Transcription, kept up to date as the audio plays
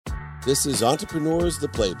This is Entrepreneurs, the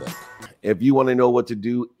Playbook. If you want to know what to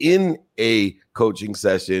do in a coaching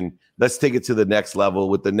session, let's take it to the next level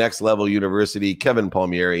with the Next Level University, Kevin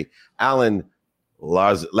Palmieri, Alan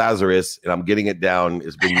Lazarus, and I'm getting it down.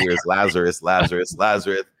 It's been years. Lazarus.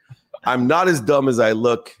 I'm not as dumb as I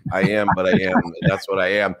look. I am, but I am. That's what I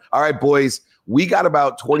am. All right, boys, we got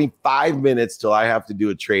about 25 minutes till I have to do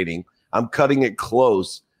a training. I'm cutting it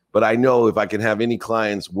close, but I know if I can have any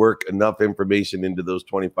clients work enough information into those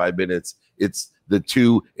 25 minutes, it's the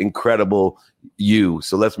two incredible you.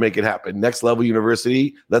 So let's make it happen. Next Level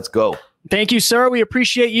University, let's go. Thank you, sir. We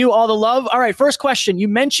appreciate you. All the love. All right, first question. You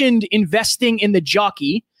mentioned investing in the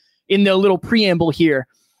jockey in the little preamble here.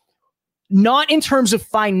 Not in terms of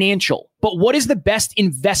financial, but what is the best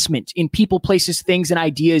investment in people, places, things, and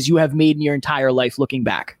ideas you have made in your entire life looking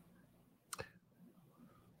back?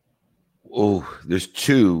 Oh, there's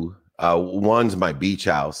two. One's my beach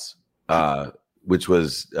house, which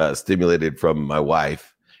was stimulated from my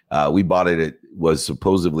wife. We bought it. It was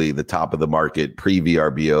supposedly the top of the market,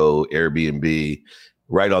 pre-VRBO, Airbnb,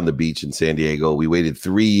 right on the beach in San Diego. We waited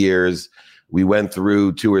 3 years. We went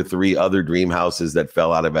through 2 or 3 other dream houses that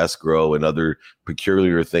fell out of escrow, and other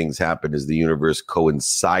peculiar things happened as the universe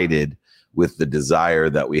coincided with the desire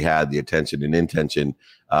that we had, the attention and intention.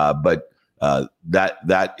 But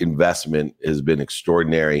that investment has been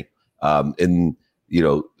extraordinary. And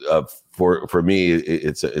for me,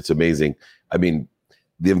 it's amazing. I mean,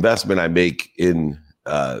 the investment I make in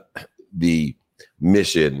the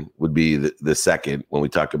mission would be the second when we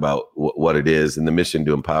talk about what it is, and the mission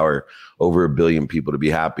to empower over 1 billion people to be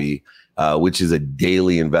happy, which is a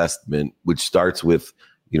daily investment, which starts with,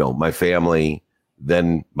 my family,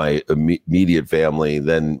 then my immediate family,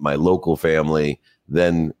 then my local family,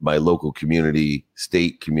 then my local community,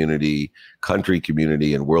 state community, country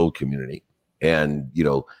community, and world community. And,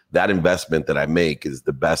 that investment that I make is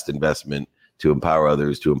the best investment to empower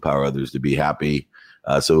others to be happy.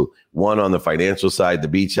 So 1, on the financial side, the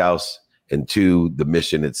beach house, and 2, the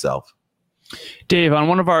mission itself. Dave, on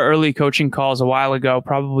one of our early coaching calls a while ago,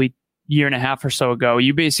 probably a year and a half or so ago,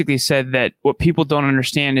 you basically said that what people don't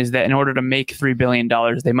understand is that in order to make $3 billion,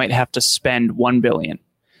 they might have to spend $1 billion.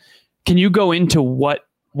 Can you go into what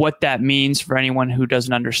that means for anyone who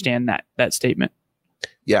doesn't understand that statement?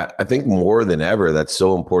 Yeah, I think more than ever, that's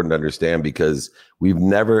so important to understand, because we've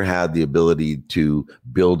never had the ability to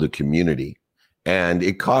build a community. And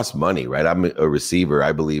it costs money, right? I'm a receiver.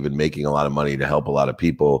 I believe in making a lot of money to help a lot of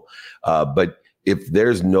people. But if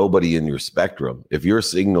there's nobody in your spectrum, if your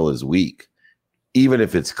signal is weak, even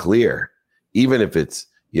if it's clear, even if it's,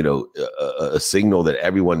 a signal that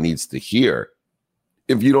everyone needs to hear,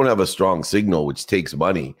 if you don't have a strong signal, which takes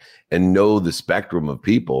money, and know the spectrum of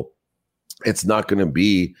people, it's not going to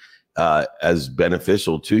be as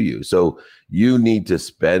beneficial to you. So you need to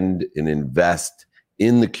spend and invest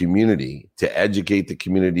in the community, to educate the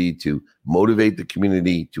community, to motivate the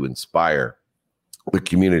community, to inspire the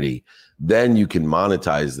community. Then you can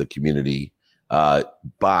monetize the community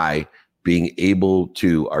by being able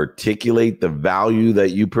to articulate the value that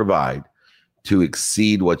you provide to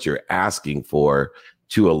exceed what you're asking for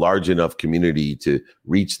to a large enough community to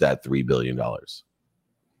reach that $3 billion.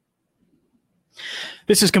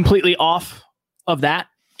 This is completely off of that.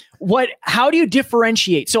 How do you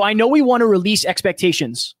differentiate? So I know we want to release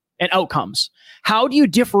expectations and outcomes. How do you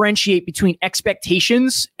differentiate between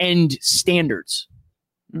expectations and standards?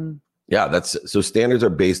 Yeah, so standards are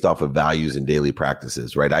based off of values and daily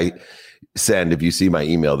practices, right? I send, if you see my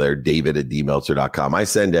email there, david@dmeltzer.com, I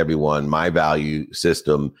send everyone my value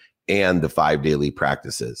system and the 5 daily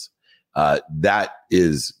practices. That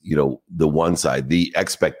is, the one side. The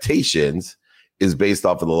expectations is based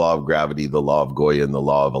off of the law of gravity, the law of Goya, and the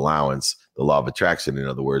law of allowance, the law of attraction, in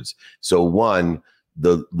other words. So 1,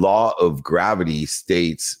 the law of gravity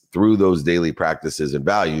states through those daily practices and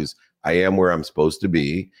values, I am where I'm supposed to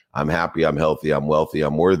be. I'm happy, I'm healthy, I'm wealthy,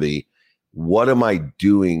 I'm worthy. What am I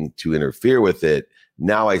doing to interfere with it?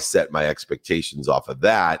 Now I set my expectations off of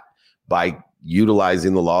that by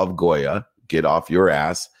utilizing the law of Goya, get off your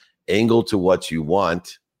ass, angle to what you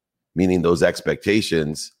want, meaning those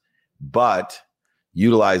expectations, but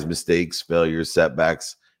utilize mistakes, failures,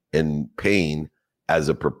 setbacks, and pain as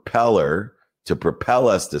a propeller to propel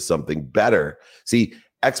us to something better. See,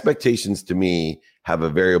 expectations to me have a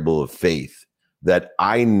variable of faith that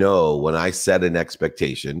I know when I set an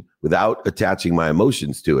expectation without attaching my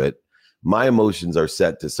emotions to it, my emotions are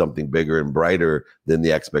set to something bigger and brighter than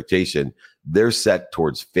the expectation. They're set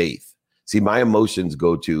towards faith. See, my emotions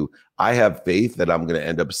go to, I have faith that I'm going to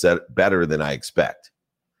end up set better than I expect.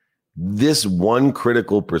 This one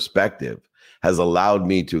critical perspective has allowed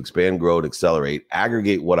me to expand, grow, and accelerate,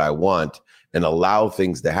 aggregate what I want, and allow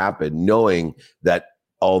things to happen, knowing that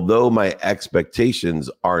although my expectations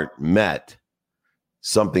aren't met,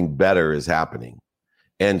 something better is happening.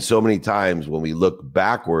 And so many times when we look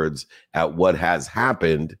backwards at what has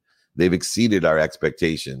happened, they've exceeded our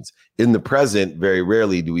expectations. In the present, very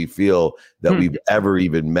rarely do we feel that we've ever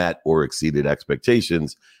even met or exceeded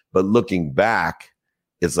expectations. But looking back,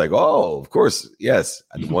 it's like, oh, of course, yes.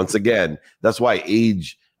 And once again, that's why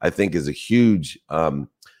age, I think, is a huge,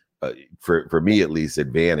 for me at least,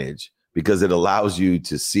 advantage, because it allows you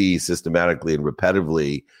to see systematically and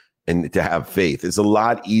repetitively and to have faith. It's a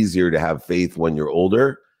lot easier to have faith when you're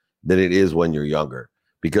older than it is when you're younger,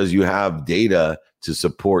 because you have data to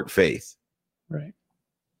support faith. Right.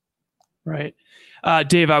 Right.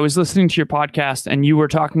 Dave, I was listening to your podcast and you were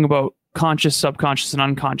talking about conscious, subconscious, and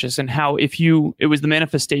unconscious, and how it was the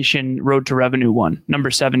manifestation road to revenue one,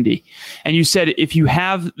 number 70. And you said, if you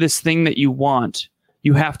have this thing that you want,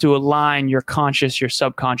 you have to align your conscious, your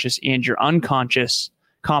subconscious, and your unconscious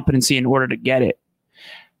competency in order to get it.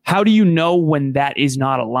 How do you know when that is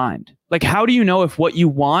not aligned? Like, how do you know if what you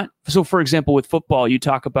want? So, for example, with football, you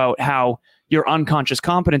talk about how your unconscious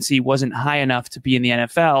competency wasn't high enough to be in the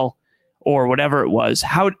NFL or whatever it was.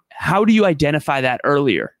 How do you identify that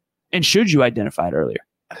earlier? And should you identify it earlier?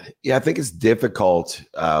 Yeah, I think it's difficult,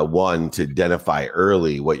 one, to identify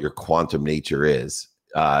early what your quantum nature is.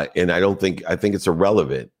 And I think it's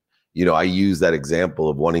irrelevant. I use that example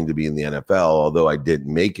of wanting to be in the NFL, although I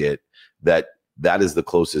didn't make it, that is the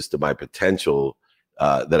closest to my potential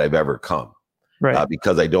that I've ever come. Right.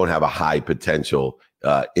 Because I don't have a high potential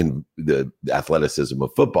in the athleticism of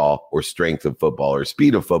football or strength of football or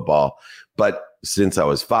speed of football. But since I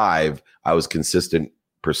was 5, I was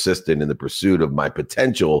persistent in the pursuit of my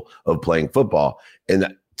potential of playing football.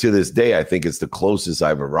 And to this day, I think it's the closest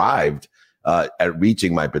I've arrived at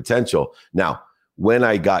reaching my potential. Now, when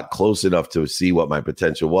I got close enough to see what my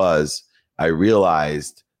potential was, I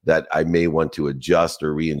realized that I may want to adjust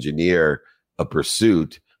or re-engineer a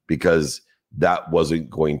pursuit because that wasn't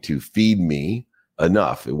going to feed me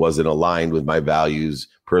enough. It wasn't aligned with my values,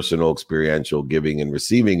 personal, experiential, giving and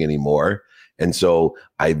receiving anymore. And so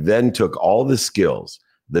I then took all the skills,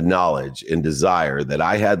 the knowledge and desire that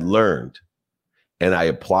I had learned, and I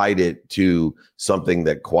applied it to something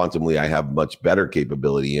that quantumly I have much better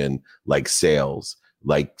capability in, like sales,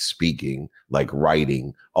 like speaking, like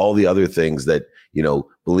writing, all the other things that,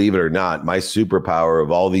 believe it or not, my superpower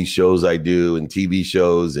of all these shows I do and TV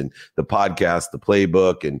shows and the podcast, the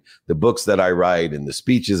playbook and the books that I write and the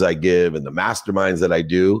speeches I give and the masterminds that I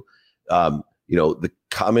do, the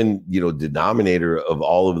common, denominator of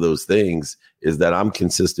all of those things is that I'm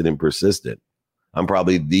consistent and persistent. I'm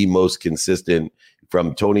probably the most consistent,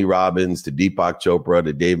 from Tony Robbins to Deepak Chopra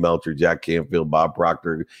to Dave Meltzer, Jack Canfield, Bob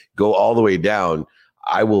Proctor, go all the way down.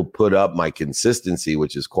 I will put up my consistency,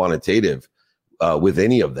 which is quantitative, with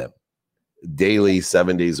any of them, daily,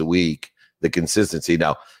 7 days a week. The consistency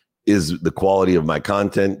now is the quality of my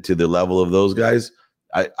content to the level of those guys.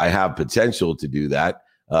 I have potential to do that.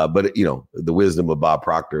 But the wisdom of Bob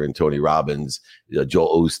Proctor and Tony Robbins,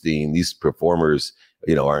 Joel Osteen, these performers,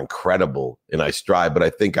 are incredible, and I strive. But I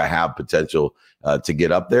think I have potential to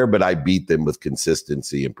get up there. But I beat them with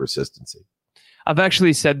consistency and persistency. I've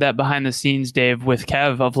actually said that behind the scenes, Dave, with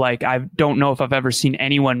Kev, of like, I don't know if I've ever seen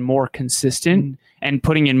anyone more consistent and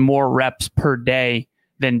putting in more reps per day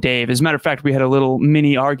than Dave. As a matter of fact, we had a little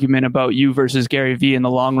mini argument about you versus Gary Vee in the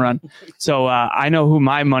long run. So I know who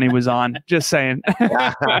my money was on. Just saying.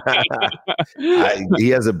 He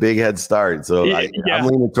has a big head start. So I'm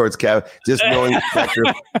leaning towards Kev. Just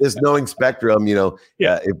knowing Spectrum,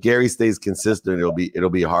 if Gary stays consistent, it'll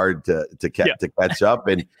be hard to catch up.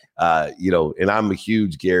 And and I'm a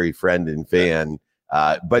huge Gary friend and fan.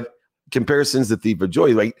 But comparison's the thief of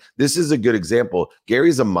joy. Like, this is a good example.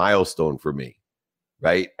 Gary's a milestone for me.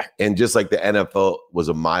 Right. And just like the NFL was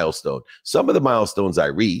a milestone, some of the milestones I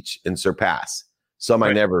reach and surpass, some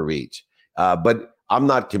I never reach. But I'm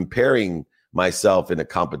not comparing myself in a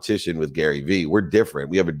competition with Gary Vee. We're different.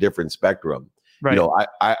 We have a different spectrum. Right.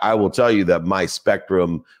 I will tell you that my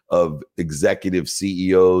spectrum of executive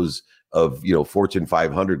CEOs of, Fortune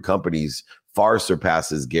 500 companies far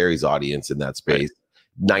surpasses Gary's audience in that space.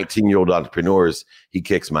 19-year-old entrepreneurs, he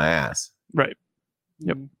kicks my ass. Right.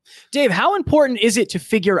 Yep. Dave, how important is it to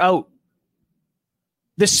figure out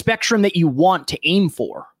the spectrum that you want to aim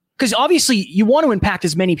for? Because obviously you want to impact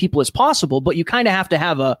as many people as possible, but you kind of have to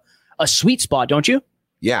have a sweet spot, don't you?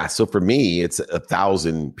 Yeah. So for me, it's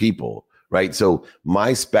 1,000 people, right? So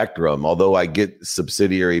my spectrum, although I get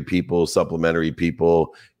subsidiary people, supplementary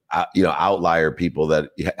people, outlier people that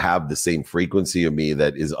have the same frequency of me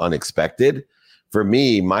that is unexpected. For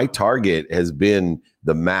me, my target has been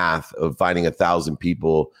the math of finding 1,000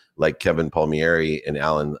 people like Kevin Palmieri and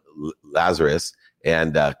Alan Lazarus.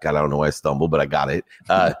 And God, I don't know why I stumbled, but I got it.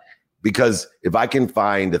 Because if I can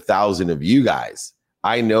find 1,000 of you guys,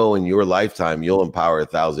 I know in your lifetime, you'll empower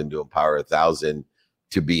 1,000 to empower 1,000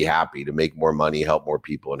 to be happy, to make more money, help more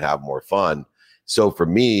people, and have more fun. So for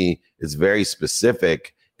me, it's very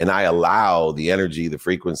specific. And I allow the energy, the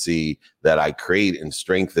frequency that I create and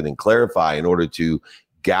strengthen and clarify in order to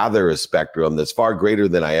gather a spectrum that's far greater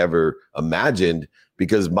than I ever imagined,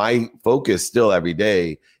 because my focus still every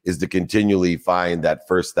day is to continually find that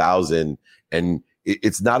first 1,000. And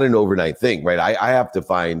it's not an overnight thing, right? I have to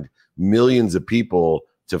find millions of people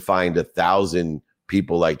to find 1,000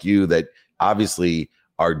 people like you that obviously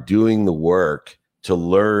are doing the work to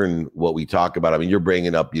learn what we talk about. I mean, you're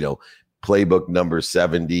bringing up, playbook number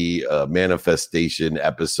 70, manifestation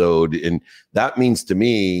episode. And that means to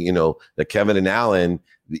me, that Kevin and Alan,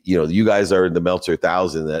 you guys are the Meltzer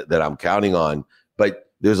 1,000 that I'm counting on.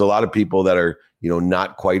 But there's a lot of people that are,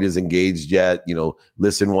 not quite as engaged yet,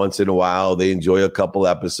 listen once in a while. They enjoy a couple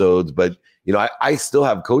episodes, but I still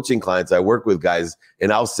have coaching clients. I work with guys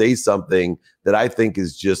and I'll say something that I think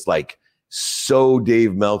is just like so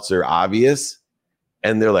Dave Meltzer obvious.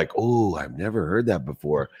 And they're like, oh, I've never heard that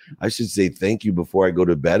before. I should say thank you before I go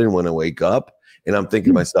to bed and when I wake up. And I'm thinking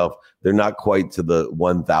to myself, they're not quite to the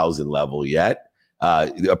 1,000 level yet.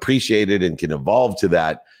 Appreciate it and can evolve to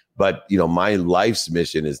that. But, my life's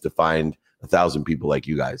mission is to find 1,000 people like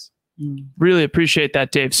you guys. Really appreciate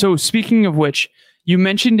that, Dave. So speaking of which, you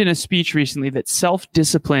mentioned in a speech recently that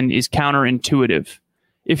self-discipline is counterintuitive.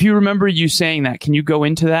 If you remember you saying that, can you go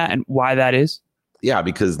into that and why that is? Yeah,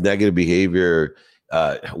 because negative behavior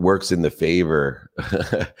works in the favor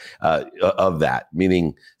of that,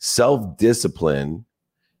 meaning self-discipline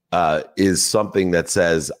is something that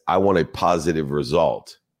says, I want a positive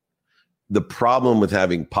result. The problem with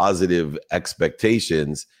having positive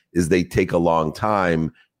expectations is they take a long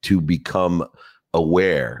time to become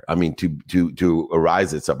aware. I mean, to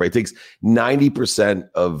arise itself, right? It takes 90%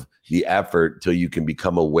 of the effort till you can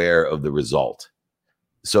become aware of the result.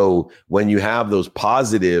 So when you have those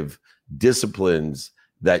positive disciplines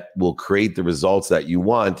that will create the results that you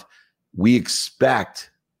want, we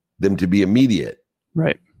expect them to be immediate.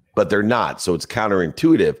 Right. But they're not. So it's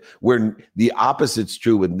counterintuitive, where the opposite's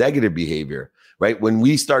true with negative behavior, right? When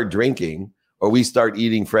we start drinking or we start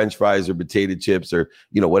eating French fries or potato chips or,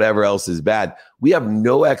 whatever else is bad, we have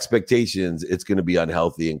no expectations it's going to be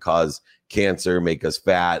unhealthy and cause cancer, make us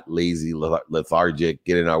fat, lazy, lethargic,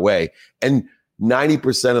 get in our way. And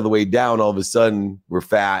 90% of the way down, all of a sudden we're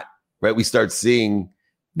fat, right? We start seeing,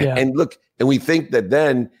 and look, and we think that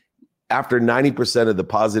then after 90% of the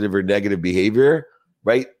positive or negative behavior,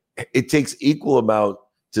 right, it takes equal amount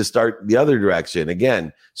to start the other direction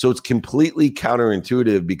again. So it's completely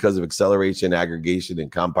counterintuitive because of acceleration, aggregation,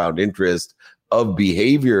 and compound interest of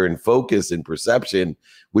behavior and focus and perception,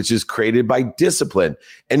 which is created by discipline.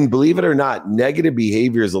 And believe it or not, negative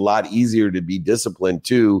behavior is a lot easier to be disciplined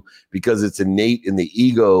too, because it's innate in the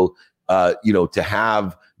ego, to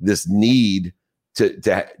have this need to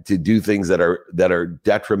do things that are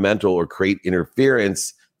detrimental or create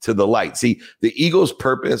interference to the light. See, the ego's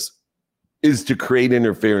purpose is to create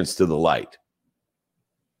interference to the light.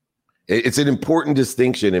 It's an important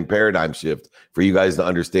distinction and paradigm shift for you guys to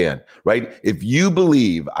understand, right? If you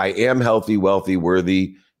believe I am healthy, wealthy,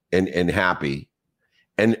 worthy, and happy,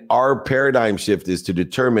 and our paradigm shift is to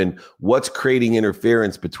determine what's creating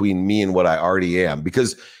interference between me and what I already am,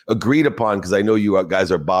 because agreed upon, because I know you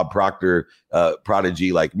guys are Bob Proctor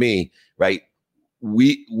prodigy like me, right?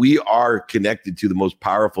 We are connected to the most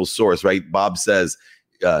powerful source, right? Bob says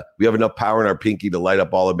we have enough power in our pinky to light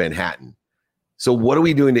up all of Manhattan. So what are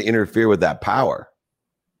we doing to interfere with that power?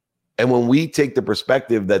 And when we take the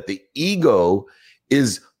perspective that the ego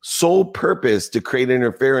is sole purpose to create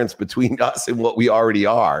interference between us and what we already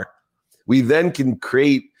are, we then can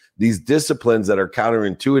create these disciplines that are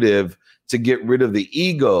counterintuitive to get rid of the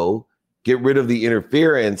ego, get rid of the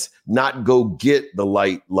interference, not go get the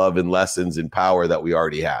light, love, and lessons and power that we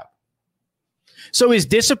already have. So is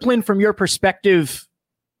discipline, from your perspective,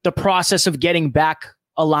 the process of getting back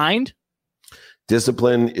aligned?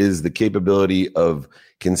 Discipline is the capability of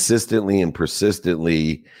consistently and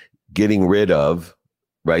persistently getting rid of,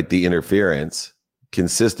 right, the interference,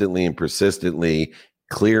 consistently and persistently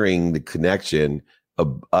clearing the connection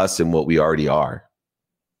of us and what we already are.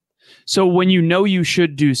 So when you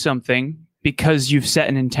should do something because you've set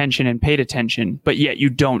an intention and paid attention, but yet you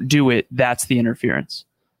don't do it, that's the interference.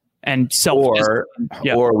 and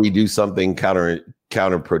or we do something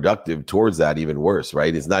counterproductive towards that, even worse,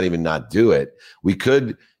 right? It's not even not do it. We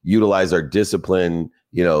could utilize our discipline,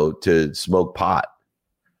 to smoke pot,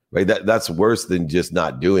 right? That's worse than just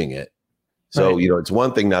not doing it. So, Right. It's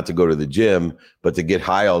one thing not to go to the gym, but to get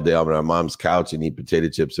high all day on our mom's couch and eat potato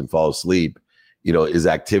chips and fall asleep, is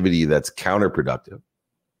activity that's counterproductive.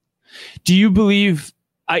 Do you believe,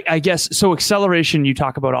 I guess, so acceleration you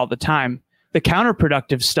talk about all the time, the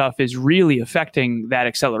counterproductive stuff is really affecting that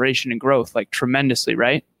acceleration and growth like tremendously,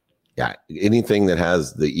 right? Yeah. Anything that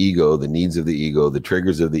has the ego, the needs of the ego, the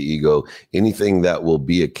triggers of the ego, anything that will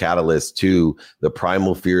be a catalyst to the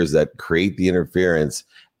primal fears that create the interference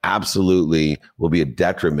absolutely will be a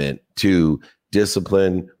detriment to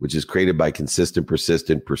discipline, which is created by consistent,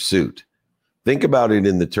 persistent pursuit. Think about it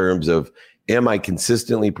in the terms of, am I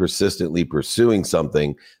consistently, persistently pursuing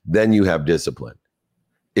something? Then you have discipline.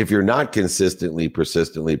 If you're not consistently,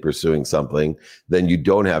 persistently pursuing something, then you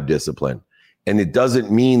don't have discipline. And it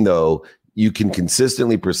doesn't mean, though, you can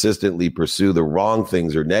consistently, persistently pursue the wrong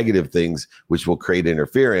things or negative things, which will create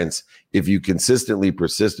interference. If you consistently,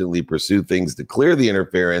 persistently pursue things to clear the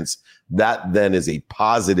interference, that then is a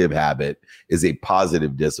positive habit, is a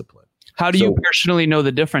positive discipline. How do you personally know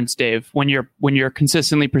the difference, Dave, when you're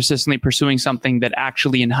consistently, persistently pursuing something that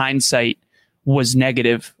actually in hindsight was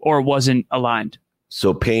negative or wasn't aligned?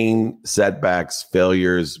 So pain, setbacks,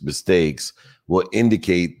 failures, mistakes will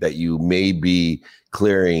indicate that you may be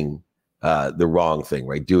clearing the wrong thing,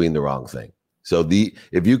 right? Doing the wrong thing. So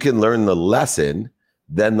if you can learn the lesson,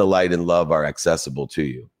 then the light and love are accessible to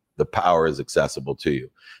you. The power is accessible to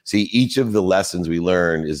you. See, each of the lessons we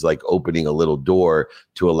learn is like opening a little door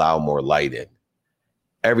to allow more light in.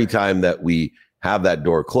 Every time that we have that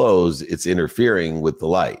door closed, it's interfering with the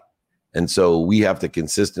light. And so we have to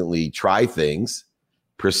consistently try things,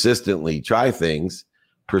 persistently try things,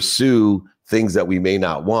 pursue things that we may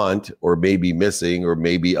not want or may be missing or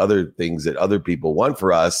maybe other things that other people want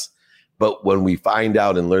for us. But when we find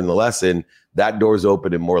out and learn the lesson, that door's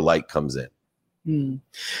open and more light comes in.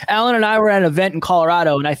 Alan and I were at an event in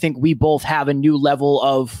Colorado, and I think we both have a new level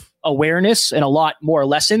of awareness and a lot more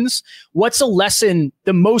lessons. What's the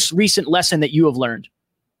most recent lesson that you have learned?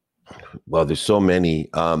 Well, there's so many.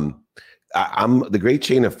 The great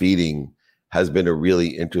chain of feeding has been a really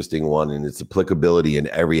interesting one, and its applicability in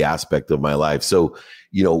every aspect of my life. So,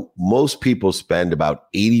 most people spend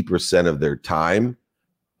about 80% of their time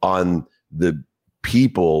on the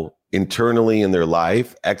people internally in their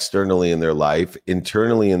life, externally in their life,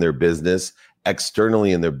 internally in their business,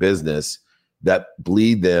 externally in their business that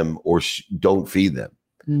bleed them or don't feed them.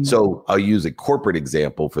 So I'll use a corporate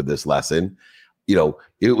example for this lesson.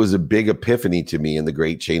 It was a big epiphany to me in the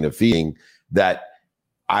great chain of feeding that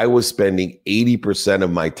I was spending 80% of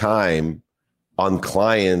my time on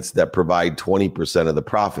clients that provide 20% of the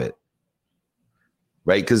profit,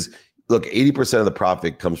 right? Because look, 80% of the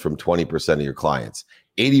profit comes from 20% of your clients.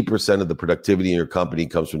 80% of the productivity in your company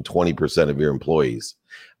comes from 20% of your employees.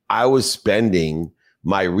 I was spending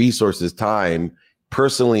my resources, time,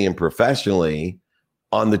 personally and professionally,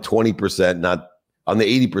 on the 20%, not on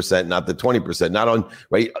the 80%, not the 20%, not on,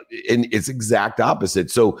 right? And it's exact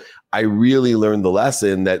opposite. So I really learned the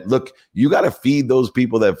lesson that, look, you got to feed those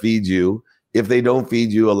people that feed you. If they don't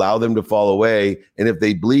feed you, allow them to fall away. And if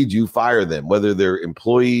they bleed you, fire them, whether they're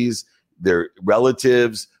employees, their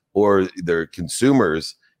relatives, or their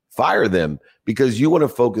consumers, fire them, because you want to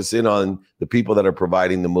focus in on the people that are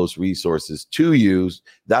providing the most resources to you.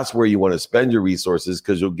 That's where you want to spend your resources,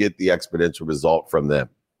 because you'll get the exponential result from them.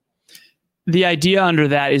 The idea under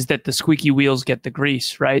that is that the squeaky wheels get the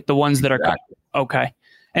grease, right? The ones that are okay.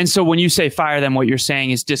 And so when you say fire them, what you're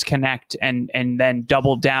saying is disconnect and then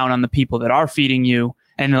double down on the people that are feeding you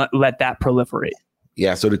and let that proliferate.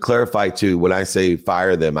 Yeah. So to clarify too, when I say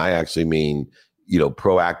fire them, I actually mean,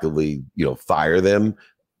 proactively, fire them.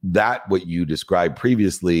 That what you described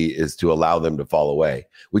previously is to allow them to fall away,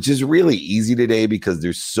 which is really easy today because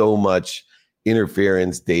there's so much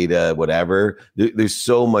interference, data, whatever. There's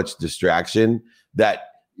so much distraction that,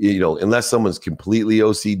 unless someone's completely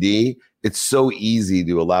OCD, it's so easy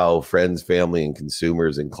to allow friends, family, and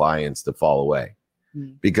consumers and clients to fall away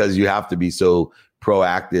because you have to be so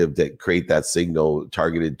proactive to create that signal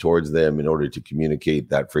targeted towards them in order to communicate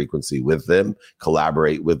that frequency with them,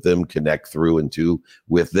 collaborate with them, connect through and to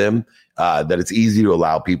with them, that it's easy to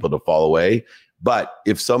allow people to fall away. But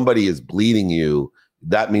if somebody is bleeding you,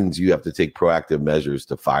 that means you have to take proactive measures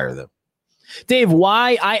to fire them. Dave,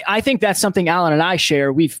 why? I think that's something Alan and I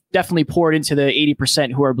share. We've definitely poured into the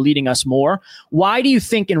 80% who are bleeding us more. Why do you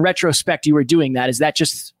think in retrospect you were doing that? Is that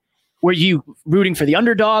just, were you rooting for the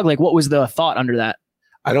underdog? Like, what was the thought under that?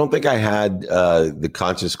 I don't think I had the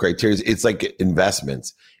conscious criteria. It's like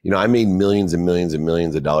investments. I made millions and millions and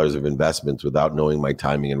millions of dollars of investments without knowing my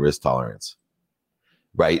timing and risk tolerance.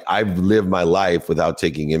 Right? I've lived my life without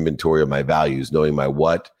taking inventory of my values, knowing my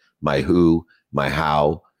what, my who, my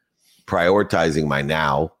how, prioritizing my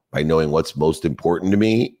now by knowing what's most important to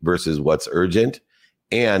me versus what's urgent,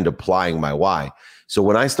 and applying my why. So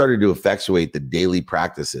when I started to effectuate the daily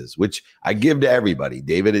practices, which I give to everybody,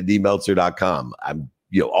 david@dmeltzer.com, I'm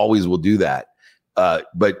always will do that.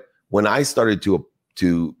 But when I started to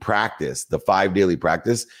practice the 5 daily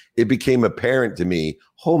practice, it became apparent to me,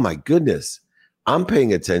 oh my goodness, I'm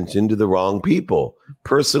paying attention to the wrong people,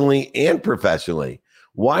 personally and professionally.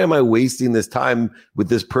 Why am I wasting this time with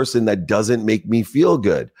this person that doesn't make me feel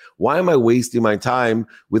good? Why am I wasting my time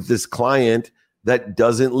with this client that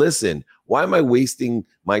doesn't listen? Why am I wasting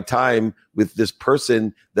my time with this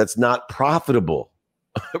person that's not profitable?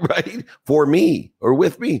 Right? For me or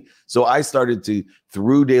with me. So I started to,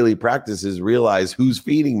 through daily practices, realize who's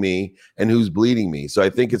feeding me and who's bleeding me. So I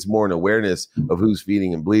think it's more an awareness of who's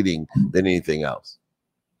feeding and bleeding than anything else.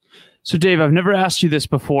 So Dave, I've never asked you this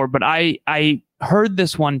before, but I heard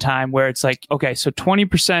this one time where it's like, okay, so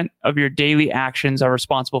 20% of your daily actions are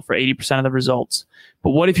responsible for 80% of the results. But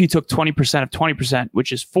what if you took 20% of 20%,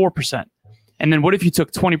 which is 4%? And then what if you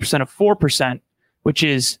took 20% of 4%, which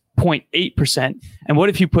is 0.8%? And what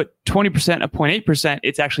if you put 20% of 0.8%,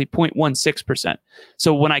 it's actually 0.16%.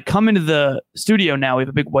 So when I come into the studio now, we have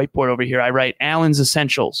a big whiteboard over here. I write Allen's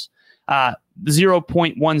Essentials,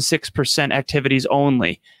 0.16% activities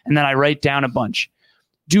only. And then I write down a bunch.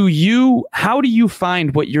 How do you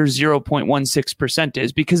find what your 0.16%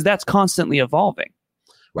 is? Because that's constantly evolving.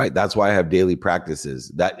 Right. That's why I have daily practices.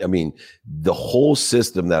 The whole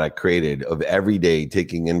system that I created of every day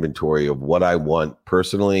taking inventory of what I want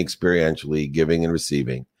personally, experientially, giving and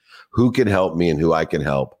receiving, who can help me and who I can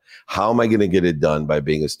help. How am I going to get it done? By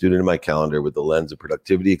being a student of my calendar with the lens of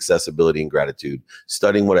productivity, accessibility, and gratitude,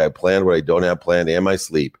 studying what I have planned, what I don't have planned, and my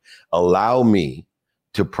sleep. Allow me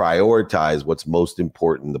to prioritize what's most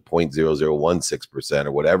important, the 0.0016%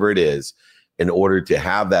 or whatever it is, in order to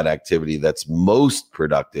have that activity that's most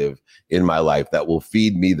productive in my life, that will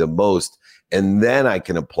feed me the most. And then I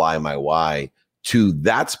can apply my why to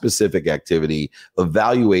that specific activity,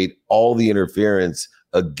 evaluate all the interference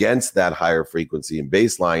against that higher frequency and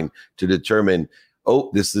baseline to determine,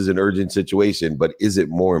 oh, this is an urgent situation, but is it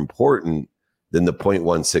more important than the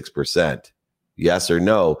 0.16%? Yes or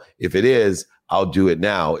no? If it is, I'll do it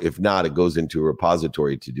now. If not, it goes into a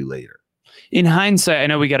repository to do later. In hindsight, I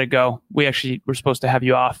know we got to go. We're supposed to have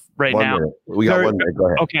you off right now. We got 1 minute. Go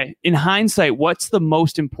ahead. Okay. In hindsight, what's the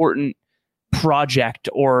most important project,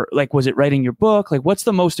 or like, was it writing your book? Like, what's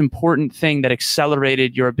the most important thing that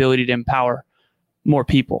accelerated your ability to empower more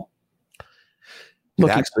people?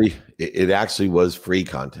 It actually was free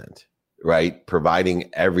content, right? Providing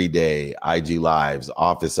every day IG lives,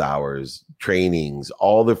 office hours, trainings,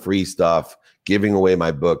 all the free stuff, giving away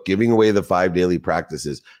my book, giving away the 5 daily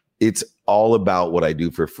practices. It's all about what I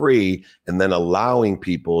do for free, and then allowing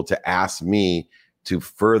people to ask me to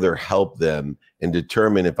further help them and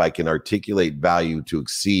determine if I can articulate value to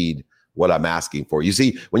exceed what I'm asking for. You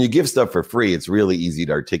see, when you give stuff for free, it's really easy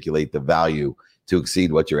to articulate the value to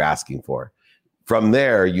exceed what you're asking for. From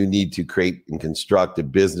there, you need to create and construct a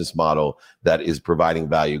business model that is providing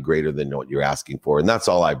value greater than what you're asking for. And that's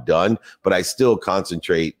all I've done, but I still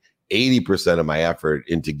concentrate 80% of my effort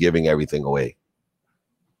into giving everything away.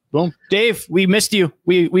 Boom. Dave, we missed you.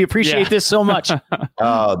 We appreciate this so much.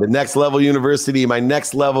 The Next Level University, my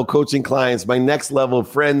next level coaching clients, my next level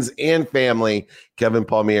friends and family, Kevin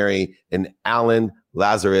Palmieri and Alan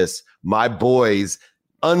Lazarus, my boys,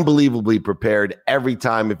 unbelievably prepared every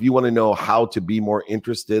time. If you want to know how to be more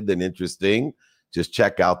interested than interesting, just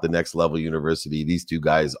check out the Next Level University. These 2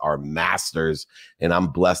 guys are masters, and I'm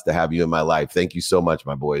blessed to have you in my life. Thank you so much,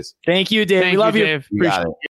 my boys. Thank you, Dave. We love you. Dave. Appreciate it.